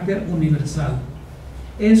carácter universal.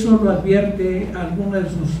 Eso lo advierte alguna de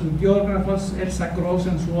sus biógrafas, Elsa Cross,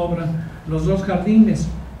 en su obra Los dos jardines,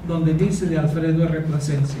 donde dice de Alfredo R.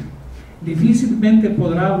 Plasencia: difícilmente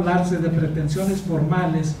podrá hablarse de pretensiones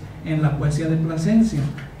formales en la poesía de Plasencia,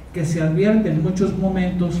 que se advierte en muchos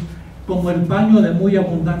momentos como el paño de muy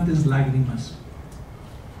abundantes lágrimas.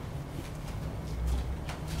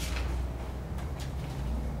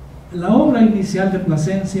 La obra inicial de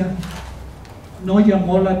Plasencia no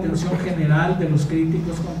llamó la atención general de los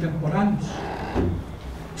críticos contemporáneos.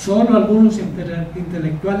 Solo algunos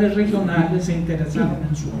intelectuales regionales se interesaron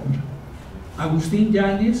en su obra. Agustín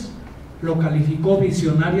Yáñez lo calificó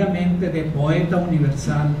visionariamente de poeta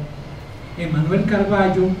universal. Emanuel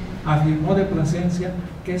Carballo afirmó de Plasencia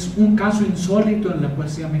que es un caso insólito en la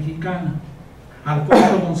poesía mexicana.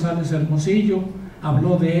 Alfonso González Hermosillo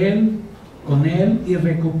habló de él, con él, y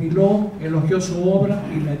recopiló, elogió su obra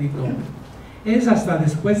y la editó. Es hasta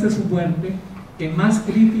después de su muerte que más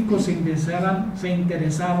críticos se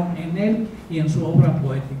interesaron en él y en su obra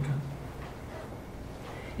poética.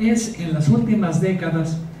 Es en las últimas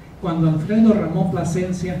décadas cuando Alfredo Ramón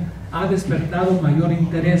Plasencia ha despertado mayor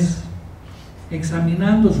interés,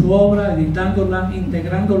 examinando su obra, editándola,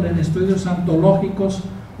 integrándola en estudios antológicos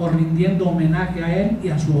o rindiendo homenaje a él y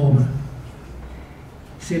a su obra.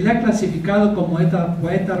 Se le ha clasificado como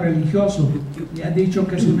poeta religioso y ha dicho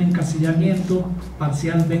que es un encasillamiento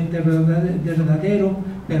parcialmente verdadero,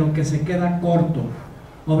 pero que se queda corto.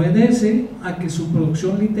 Obedece a que su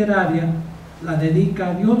producción literaria la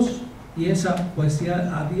dedica a Dios, y esa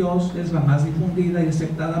poesía a Dios es la más difundida y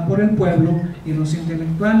aceptada por el pueblo y los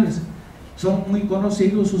intelectuales. Son muy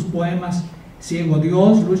conocidos sus poemas: Ciego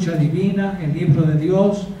Dios, Lucha Divina, El Libro de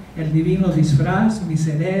Dios, El Divino Disfraz,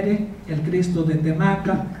 Miserere, El Cristo de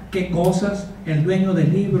Temaca, Qué Cosas, El Dueño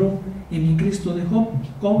del Libro y Mi Cristo de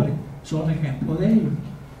Cobre. Son ejemplo de ello.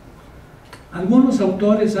 Algunos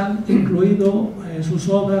autores han incluido sus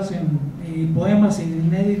obras y poemas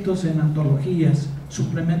inéditos en antologías,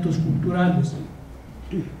 suplementos culturales.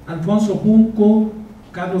 Alfonso Junco,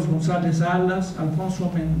 Carlos González Salas,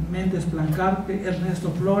 Alfonso Méndez Plancarte,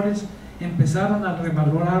 Ernesto Flores empezaron a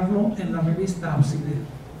revalorarlo en la revista Ábside.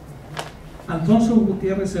 Alfonso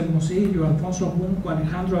Gutiérrez Hermosillo, Alfonso Junco,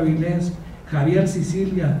 Alejandro Avilés, Javier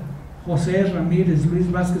Sicilia, José Ramírez,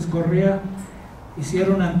 Luis Vázquez Correa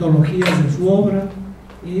hicieron antologías de su obra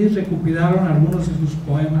y recopilaron algunos de sus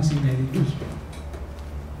poemas inéditos.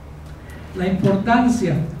 La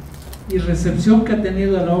importancia y recepción que ha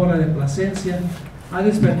tenido la obra de Plasencia ha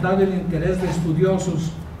despertado el interés de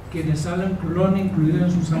estudiosos, quienes lo han incluido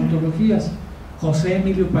en sus antologías: José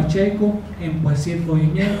Emilio Pacheco en Poesía en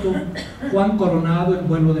Movimiento, Juan Coronado en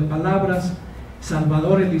Vuelo de Palabras,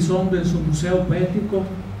 Salvador Elizondo en su Museo Poético,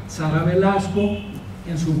 Sara Velasco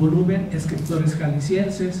en su volumen Escritores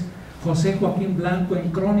Jaliscienses, José Joaquín Blanco en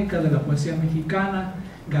Crónica de la Poesía Mexicana,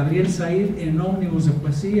 Gabriel Said en Ómnibus de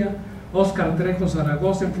Poesía, Óscar Trejo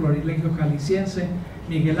Zaragoza en Florilegio Jalisciense,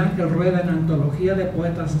 Miguel Ángel Rueda en Antología de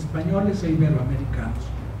Poetas Españoles e Iberoamericanos.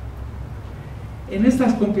 En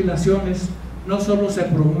estas compilaciones no solo se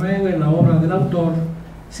promueve la obra del autor,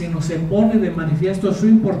 sino se pone de manifiesto su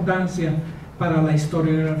importancia para la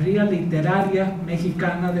historiografía literaria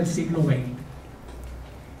mexicana del siglo XX.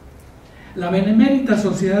 La Benemérita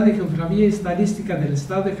Sociedad de Geografía y Estadística del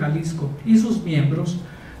Estado de Jalisco y sus miembros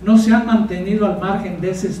no se han mantenido al margen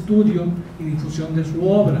de ese estudio y difusión de su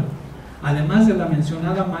obra. Además de la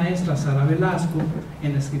mencionada maestra Sara Velasco,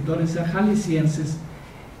 en Escritores Jaliscienses,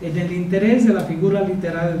 en el interés de la figura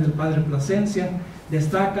literaria del padre Plasencia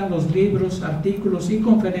destacan los libros, artículos y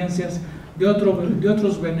conferencias de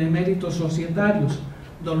otros beneméritos societarios,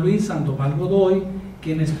 don Luis Sandoval Godoy,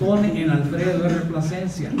 quien expone en Alfredo R.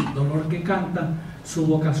 Plasencia, Dolor que canta, su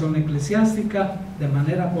vocación eclesiástica de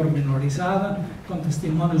manera pormenorizada con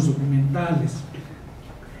testimonios documentales.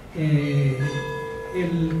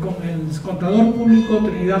 El contador público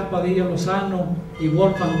Trinidad Padilla Lozano y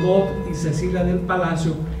Wolfgang Gott y Cecilia del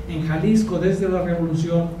Palacio en Jalisco desde la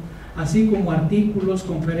Revolución, así como artículos,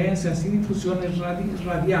 conferencias y difusiones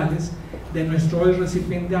radiales de nuestro hoy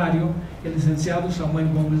recipiendario, el licenciado Samuel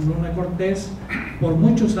Gómez Luna Cortés, por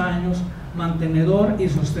muchos años mantenedor y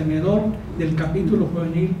sostenedor del capítulo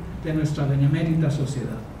juvenil de nuestra benemérita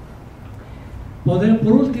sociedad. Por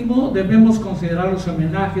último, debemos considerar los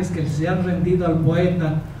homenajes que se han rendido al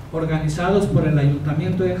poeta, organizados por el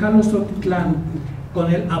Ayuntamiento de Jalostotitlán,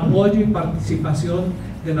 con el apoyo y participación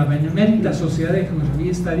de la Benemérita Sociedad de Geografía y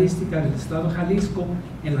Estadística del Estado de Jalisco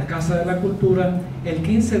en la Casa de la Cultura el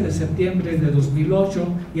 15 de septiembre de 2008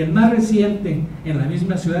 y el más reciente en la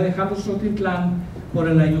misma ciudad de Jalostotitlán por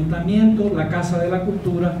el Ayuntamiento, la Casa de la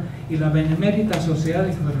Cultura y la Benemérita Sociedad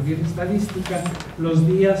de Geografía y Estadística los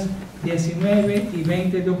días 19 y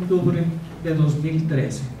 20 de octubre de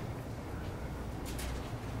 2013.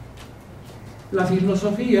 La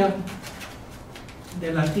filosofía,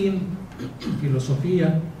 de latín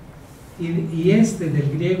filosofía, y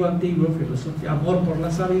del griego antiguo, filosofía, amor por la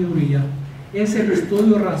sabiduría, es el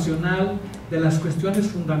estudio racional de las cuestiones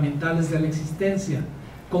fundamentales de la existencia,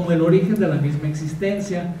 como el origen de la misma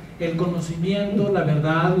existencia, el conocimiento, la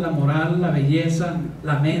verdad, la moral, la belleza,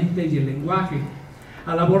 la mente y el lenguaje.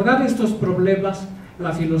 Al abordar estos problemas,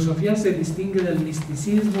 la filosofía se distingue del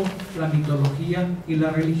misticismo, la mitología y la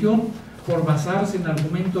religión por basarse en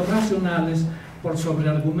argumentos racionales por sobre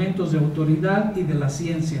argumentos de autoridad y de la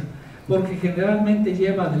ciencia, porque generalmente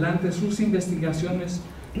lleva adelante sus investigaciones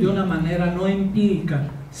de una manera no empírica,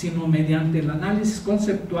 sino mediante el análisis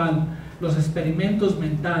conceptual, los experimentos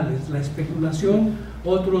mentales, la especulación,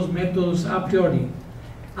 otros métodos a priori,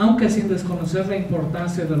 aunque sin desconocer la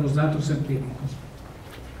importancia de los datos empíricos.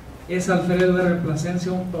 ¿Es Alfredo R.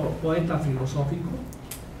 Plasencia un poeta filosófico?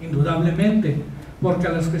 Indudablemente, porque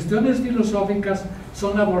las cuestiones filosóficas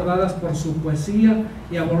son abordadas por su poesía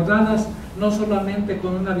y abordadas no solamente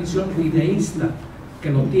con una visión ideísta,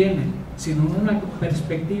 que lo tiene, sino en una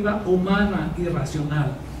perspectiva humana y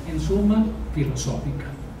racional, en suma, filosófica.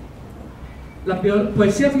 La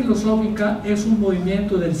poesía filosófica es un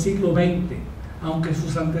movimiento del siglo XX, aunque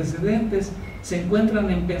sus antecedentes se encuentran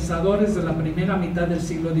en pensadores de la primera mitad del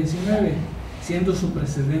siglo XIX, siendo su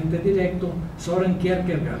precedente directo Søren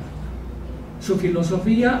Kierkegaard. Su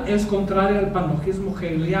filosofía es contraria al panlogismo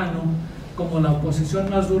hegeliano como la oposición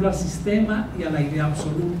más dura al sistema y a la idea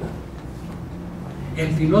absoluta. El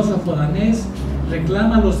filósofo danés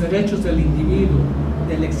reclama los derechos del individuo,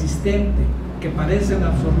 del existente, que parecen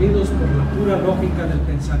absorbidos por la pura lógica del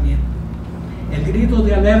pensamiento. El grito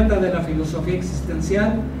de alerta de la filosofía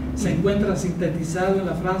existencial se encuentra sintetizado en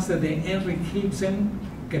la frase de Henrik Ibsen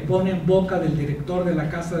que pone en boca del director de la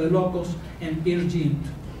Casa de Locos en Peer Gynt: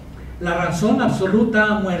 la razón absoluta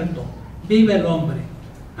ha muerto, vive el hombre,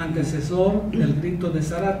 antecesor del grito de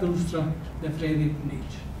Zaratustra de Friedrich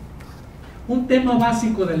Nietzsche. Un tema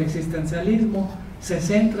básico del existencialismo se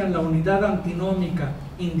centra en la unidad antinómica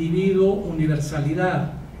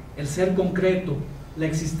individuo-universalidad, el ser concreto, la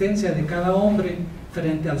existencia de cada hombre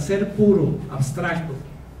frente al ser puro, abstracto.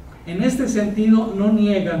 En este sentido no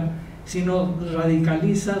niega, sino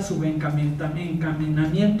radicaliza su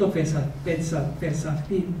encaminamiento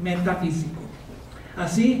metafísico.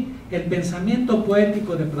 Así, el pensamiento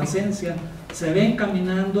poético de Plasencia se ve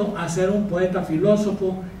encaminando a ser un poeta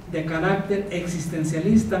filósofo de carácter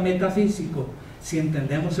existencialista metafísico, si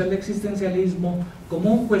entendemos el existencialismo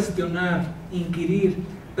como un cuestionar, inquirir,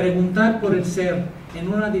 preguntar por el ser en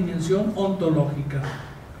una dimensión ontológica.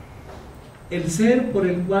 El ser por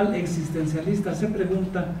el cual existencialista se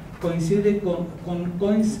pregunta coincide con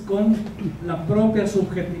la propia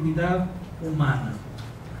subjetividad humana.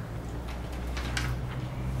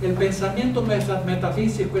 El pensamiento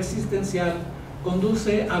metafísico existencial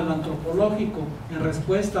conduce a lo antropológico en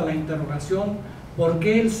respuesta a la interrogación ¿por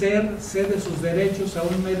qué el ser cede sus derechos a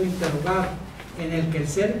un mero interrogar, en el que el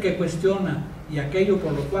ser que cuestiona y aquello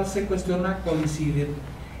por lo cual se cuestiona coinciden?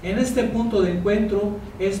 En este punto de encuentro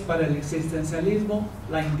es para el existencialismo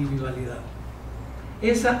la individualidad.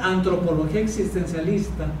 Esa antropología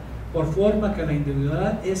existencialista, por forma que la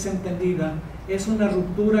individualidad es entendida, es una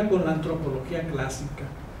ruptura con la antropología clásica.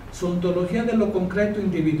 Su ontología de lo concreto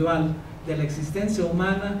individual, de la existencia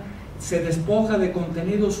humana, se despoja de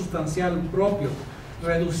contenido sustancial propio,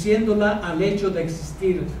 reduciéndola al hecho de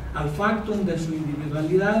existir, al factum de su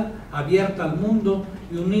individualidad abierta al mundo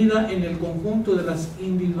y unida en el conjunto de las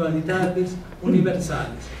individualidades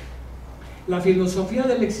universales. La filosofía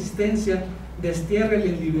de la existencia destierra el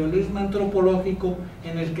individualismo antropológico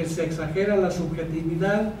en el que se exagera la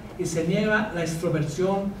subjetividad y se niega la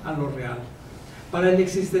extroversión a lo real. Para el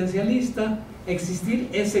existencialista, existir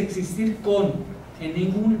es existir con, en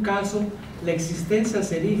ningún caso, la existencia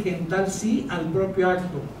se erige en tal sí al propio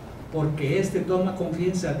acto, porque éste toma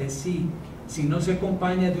confianza de sí, si no se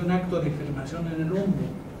acompaña de un acto de afirmación en el mundo.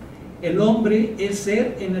 El hombre es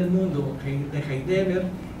ser en el mundo, de Heidegger,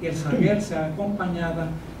 y el saber se acompañada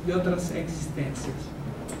de otras existencias.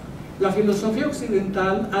 La filosofía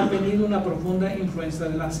occidental ha tenido una profunda influencia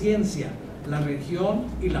de la ciencia, la religión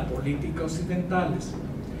y la política occidentales.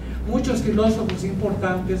 Muchos filósofos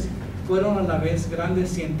importantes fueron a la vez grandes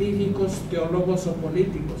científicos, teólogos o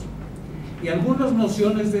políticos, y algunas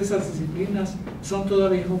nociones de esas disciplinas son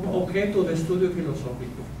todavía objeto de estudio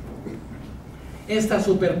filosófico. Esta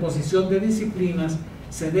superposición de disciplinas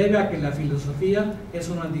se debe a que la filosofía es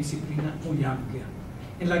una disciplina muy amplia.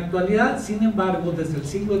 En la actualidad, sin embargo, desde el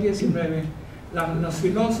siglo XIX, los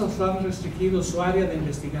filósofos han restringido su área de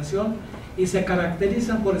investigación y se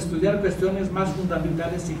caracterizan por estudiar cuestiones más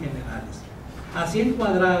fundamentales y generales. Así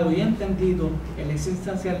encuadrado y entendido el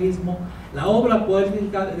existencialismo, la obra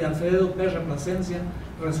poética de Alfredo P. Plasencia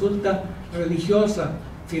resulta religiosa,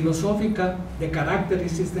 filosófica, de carácter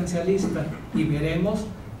existencialista, y veremos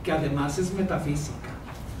que además es metafísica.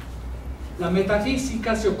 La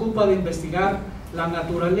metafísica se ocupa de investigar la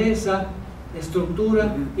naturaleza,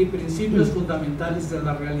 estructura y principios fundamentales de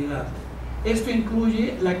la realidad. Esto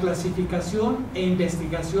incluye la clasificación e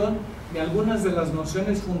investigación de algunas de las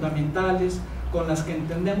nociones fundamentales con las que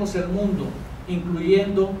entendemos el mundo,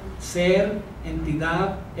 incluyendo ser,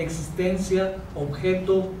 entidad, existencia,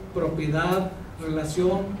 objeto, propiedad,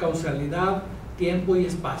 relación, causalidad, tiempo y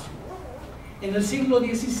espacio. En el siglo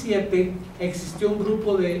XVII existió un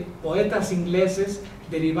grupo de poetas ingleses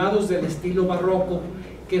derivados del estilo barroco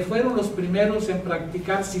que fueron los primeros en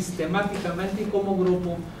practicar sistemáticamente y como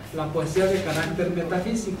grupo la poesía de carácter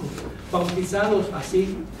metafísico, bautizados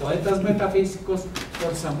así poetas metafísicos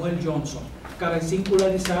por Samuel Johnson,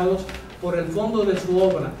 singularizados por el fondo de su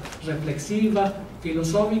obra, reflexiva,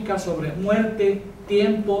 filosófica sobre muerte,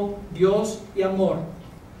 tiempo, Dios y amor.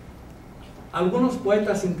 Algunos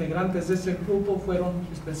poetas integrantes de ese grupo fueron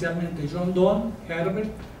especialmente John Donne, Herbert,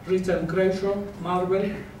 Richard Crashaw,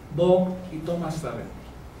 Marvel, Bogue y Thomas Farrell.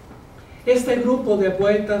 Este grupo de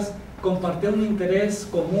poetas compartió un interés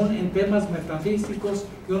común en temas metafísicos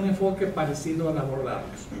y un enfoque parecido al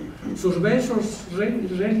abordarlos. Sus versos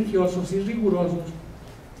religiosos y rigurosos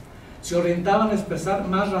se orientaban a expresar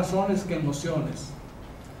más razones que emociones.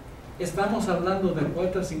 ¿Estamos hablando de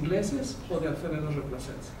poetas ingleses o de Alfredo P.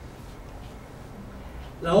 Plasencia?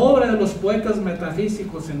 La obra de los poetas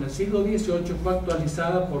metafísicos en el siglo XVIII fue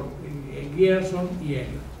actualizada por Gerson y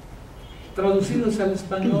Eliot, traducidos al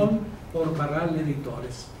español por Barral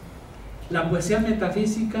Editores. La poesía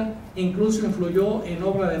metafísica incluso influyó en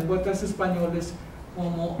obra de poetas españoles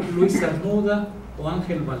como Luis Cernuda o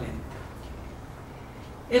Ángel Valente.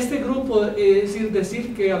 Este grupo, es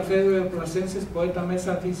decir que Alfredo P. Plasencia es poeta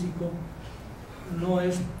metafísico, no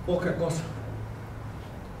es poca cosa.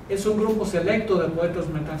 Es un grupo selecto de poetas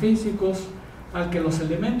metafísicos al que los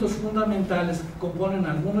elementos fundamentales que componen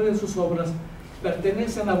algunas de sus obras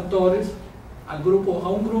pertenecen a autores, a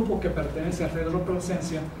un grupo que pertenece a Alfredo P.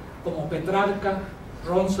 Plasencia, como Petrarca,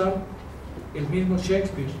 Ronsard, el mismo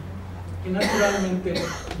Shakespeare, y naturalmente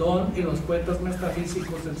Donne y los poetas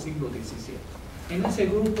metafísicos del siglo XVII. En ese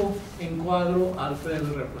grupo encuadro a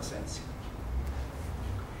Alfredo P. Plasencia.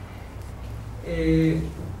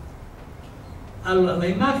 A la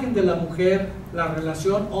imagen de la mujer, la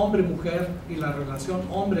relación hombre-mujer y la relación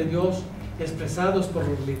hombre-dios expresados por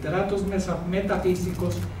los literatos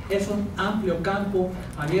metafísicos es un amplio campo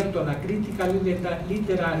abierto a la crítica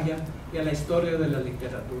literaria y a la historia de la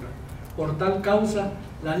literatura. Por tal causa,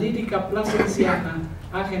 la lírica plasenciana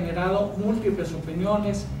ha generado múltiples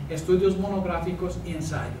opiniones, estudios monográficos y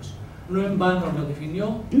ensayos. No en vano lo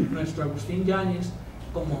definió nuestro Agustín Yáñez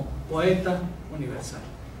como poeta universal.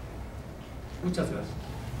 Muchas gracias.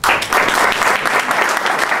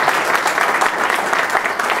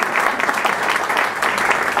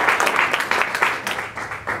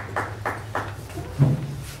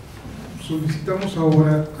 Solicitamos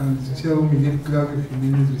ahora al licenciado Miguel Claudio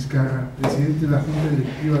Jiménez Vizcarra, presidente de la Junta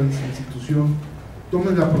Directiva de esta institución,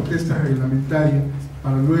 tome la protesta reglamentaria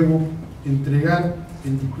para luego entregar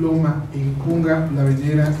el diploma e imponga la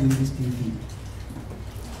venera y el distintivo.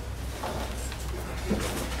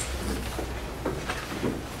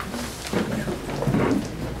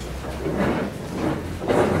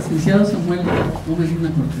 Licenciado Samuel Gómez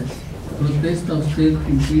Luna Cortés, ¿protesta usted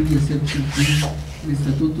cumplir y hacer cumplir el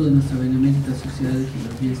estatuto de nuestra benemérita Sociedad de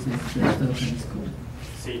Geografía y Estadística del Estado de Jalisco?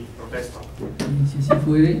 Sí, protesto. Y si así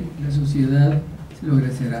fuere, la sociedad se lo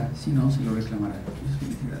agradecerá, si no, se lo reclamará. Muchas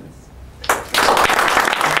felicidades.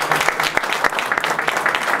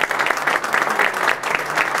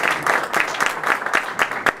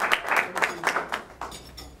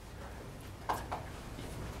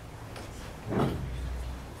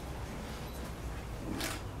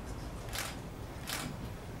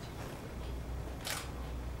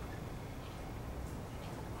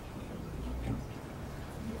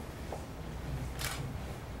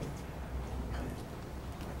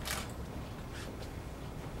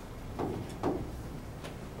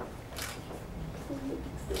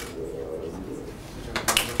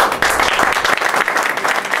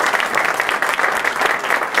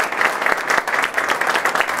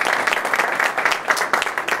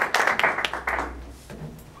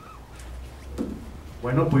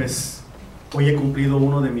 Bueno, pues hoy he cumplido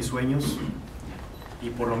uno de mis sueños y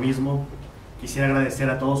por lo mismo quisiera agradecer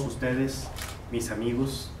a todos ustedes, mis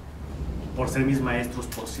amigos, por ser mis maestros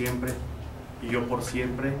por siempre y yo por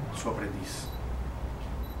siempre su aprendiz.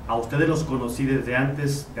 A ustedes los conocí desde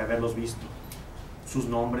antes de haberlos visto. Sus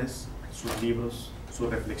nombres, sus libros, sus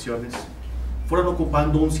reflexiones fueron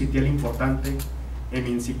ocupando un sitial importante en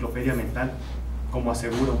mi enciclopedia mental, como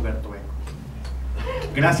asegura Humberto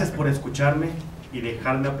Eco. Gracias por escucharme y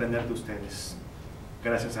dejarme aprender de ustedes.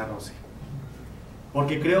 Gracias a Rosy.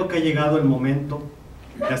 Porque creo que ha llegado el momento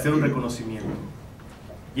de hacer un reconocimiento.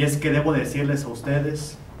 Y es que debo decirles a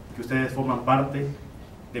ustedes que ustedes forman parte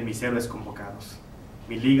de mis héroes convocados,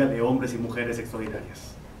 mi liga de hombres y mujeres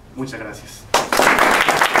extraordinarias. Muchas gracias.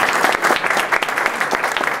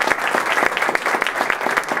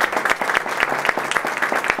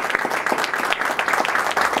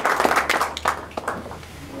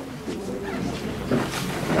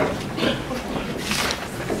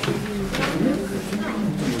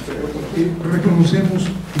 Reconocemos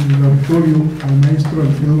en el auditorio al maestro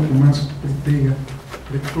Alfredo Tomás Ortega,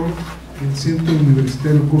 rector del Centro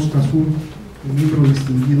Universitario Costa Azul y miembro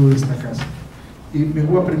distinguido de esta casa. Me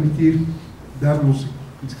voy a permitir dar los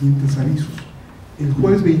siguientes avisos. El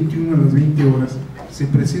jueves 21 a las 20 horas se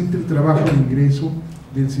presenta el trabajo de ingreso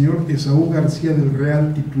del señor Esaú García del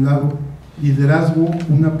Real titulado Liderazgo,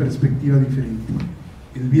 una perspectiva diferente.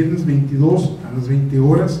 El viernes 22 a las 20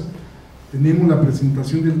 horas tenemos la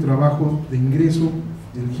presentación del trabajo de ingreso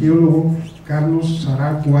del geólogo Carlos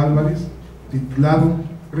Zaraco Álvarez, titulado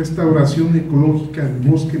Restauración ecológica del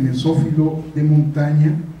bosque mesófilo de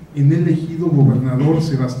montaña en el ejido Gobernador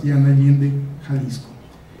Sebastián Allende, Jalisco.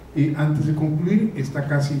 Antes de concluir, esta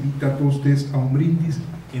casa invita a todos ustedes a un brindis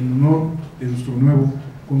en honor de nuestro nuevo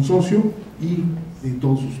consorcio y de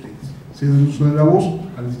todos ustedes. Cedo el uso de la voz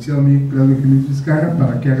al licenciado Miguel Claudio Jiménez Vizcarra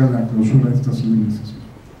para que haga la clausura de esta solemne sesión.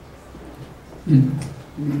 Bien,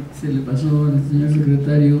 se le pasó al señor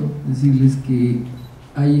secretario decirles que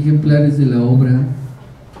hay ejemplares de la obra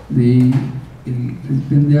del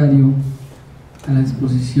recipiendario a la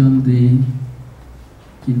disposición de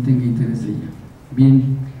quien tenga interés de ella. Bien,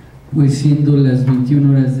 pues siendo las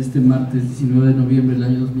 21 horas de este martes 19 de noviembre del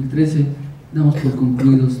año 2013, damos por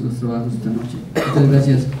concluidos los trabajos de esta noche. Muchas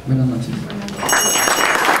gracias, buenas noches.